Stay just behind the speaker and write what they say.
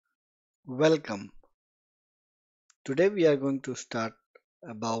Welcome. Today we are going to start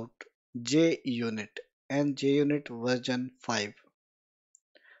about JUnit and JUnit version 5.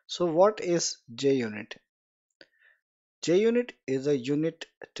 So what is JUnit? JUnit is a unit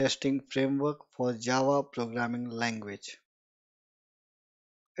testing framework for Java programming language.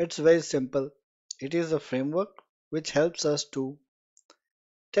 It's very simple. It is a framework which helps us to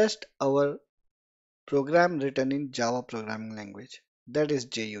test our program written in Java programming language. That is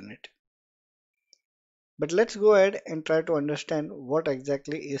JUnit. But let's go ahead and try to understand what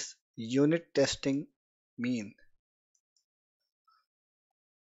exactly is unit testing mean.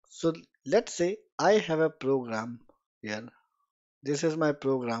 So let's say I have a program here. This is my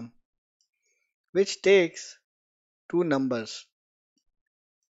program which takes two numbers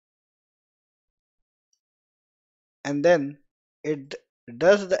and then it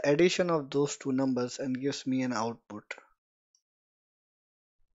does the addition of those two numbers and gives me an output.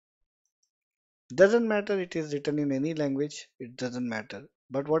 Doesn't matter it is written in any language, it doesn't matter.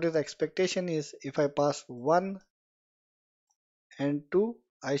 But what is the expectation is if I pass 1 and 2,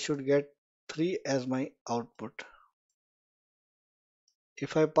 I should get 3 as my output.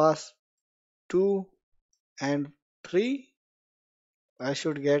 If I pass 2 and 3, I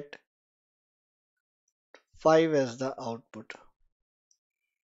should get 5 as the output.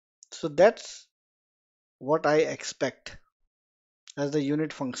 So that's what I expect as the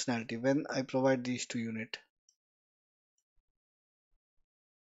unit functionality when I provide these two unit.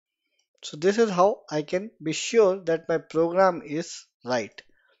 So this is how I can be sure that my program is right.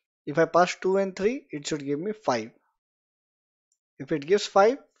 If I pass 2 and 3, it should give me 5. If it gives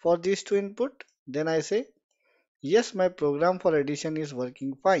 5 for these two input, then I say, yes, my program for addition is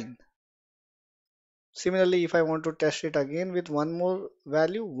working fine. Similarly, if I want to test it again with one more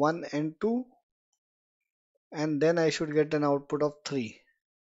value, 1 and 2, and then I should get an output of 3.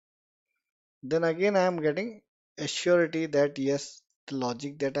 Then again I am getting a surety that yes, the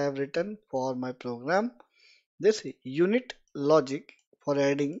logic that I have written for my program, this unit logic for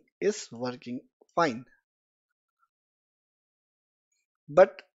adding is working fine.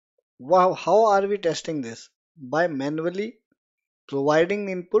 But wow, how are we testing this? By manually providing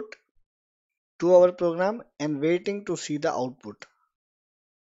input to our program and waiting to see the output.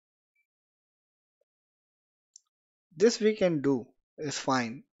 This we can do is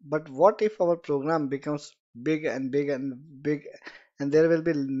fine. But what if our program becomes big and big and big and there will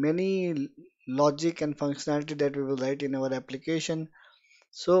be many logic and functionality that we will write in our application.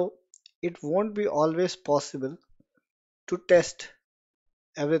 So it won't be always possible to test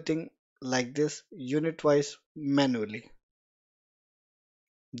everything like this unit wise manually.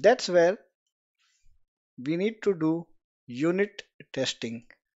 That's where we need to do unit testing.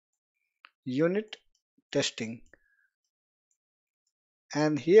 Unit testing.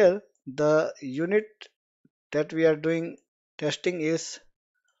 And here the unit that we are doing testing is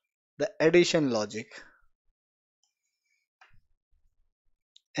the addition logic.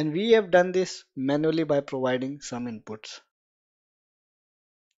 And we have done this manually by providing some inputs.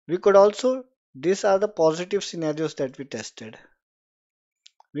 We could also, these are the positive scenarios that we tested.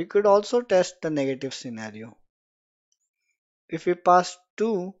 We could also test the negative scenario. If we pass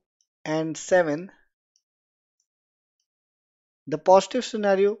 2 and 7, the positive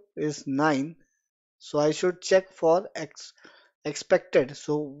scenario is 9. So I should check for expected.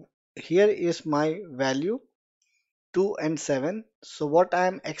 So here is my value 2 and 7. So what I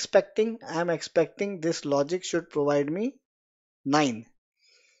am expecting this logic should provide me 9.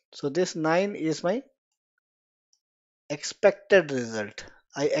 So this 9 is my expected result.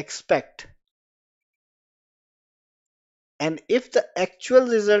 I expect. And if the actual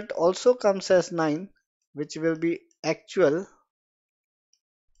result also comes as 9, which will be actual,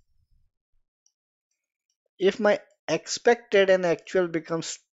 if my expected and actual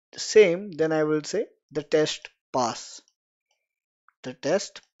becomes same, then I will say the test pass. The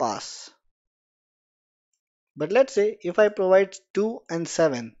test pass. But let's say if I provide 2 and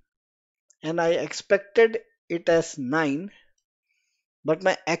 7 and I expected it as 9, but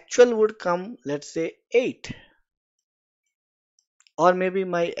my actual would come, let's say 8. Or maybe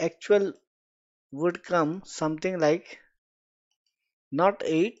my actual would come something like not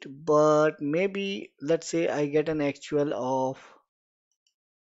 8, but maybe let's say I get an actual of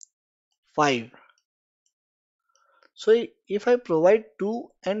 5. So if I provide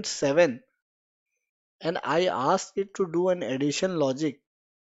 2 and 7 and I ask it to do an addition logic,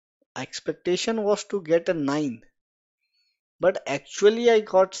 expectation was to get a 9, but actually I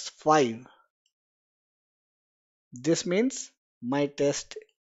got 5. This means my test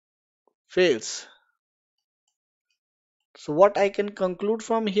fails. So what I can conclude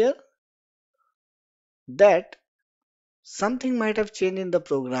from here? that something might have changed in the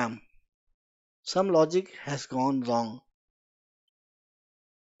program. Some logic has gone wrong.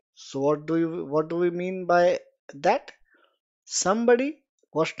 So what do we mean by that? Somebody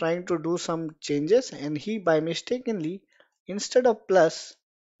was trying to do some changes and he by mistakenly instead of plus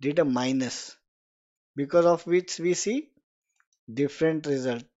did a minus, because of which we see different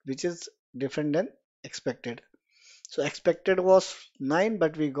result, which is different than expected. So expected was 9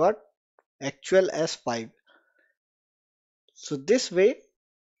 but we got actual as 5. So this way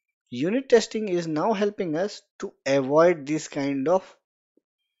unit testing is now helping us to avoid this kind of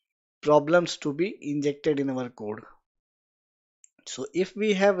problems to be injected in our code. So if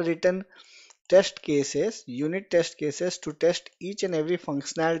we have written test cases, unit test cases to test each and every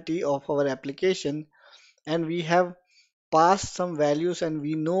functionality of our application, and we have passed some values and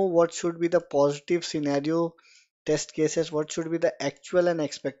we know what should be the positive scenario test cases, what should be the actual and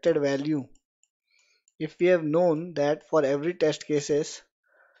expected value. If we have known that for every test cases,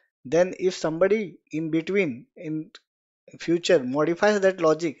 then if somebody in between in future modifies that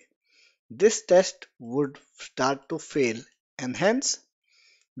logic, this test would start to fail, and hence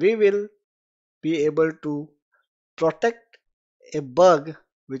we will be able to protect a bug,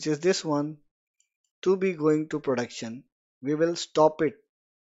 which is this one, to be going to production. We will stop it.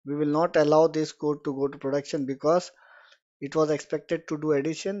 We will not allow this code to go to production because it was expected to do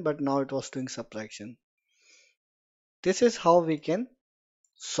addition, but now it was doing subtraction. This is how we can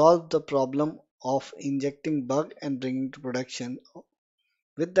solve the problem of injecting bug and bringing to production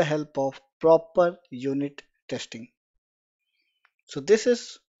with the help of proper unit testing. So this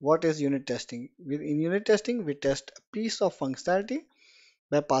is what is unit testing. In unit testing, we test a piece of functionality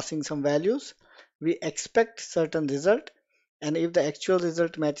by passing some values. We expect certain result, and if the actual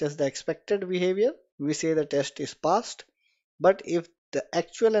result matches the expected behavior, we say the test is passed. But if the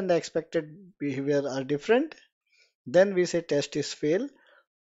actual and the expected behavior are different, then we say test is fail.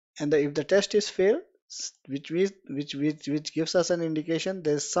 And if the test is fail, which gives us an indication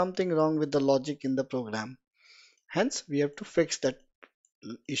there's something wrong with the logic in the program. Hence, we have to fix that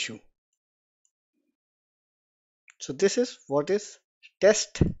issue. So this is what is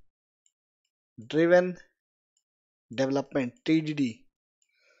test driven development, TDD.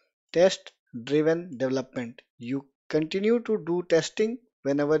 Test driven development. You continue to do testing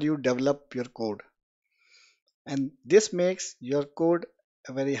whenever you develop your code, and this makes your code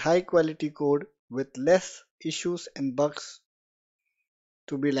a very high quality code with less issues and bugs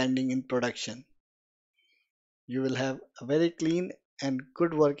to be landing in production. You will have a very clean and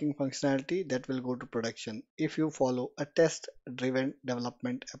good working functionality that will go to production if you follow a test driven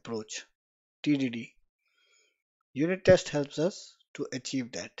development approach, TDD. Unit test helps us to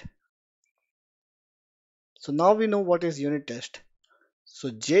achieve that. So now we know what is unit test. So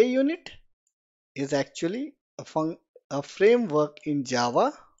JUnit is actually a framework in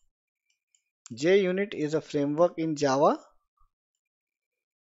Java. JUnit is a framework in Java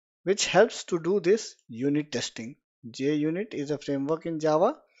which helps to do this unit testing. JUnit is a framework in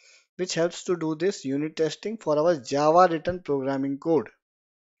Java which helps to do this unit testing for our Java written programming code.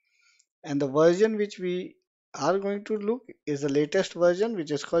 And the version which we are going to look is the latest version,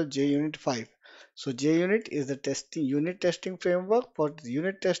 which is called JUnit 5. So JUnit is the testing unit testing framework for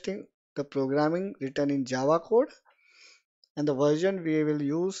unit testing the programming written in Java code, and the version we will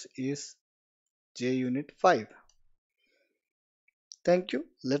use is JUnit 5. Thank you.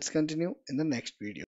 Let's continue in the next video.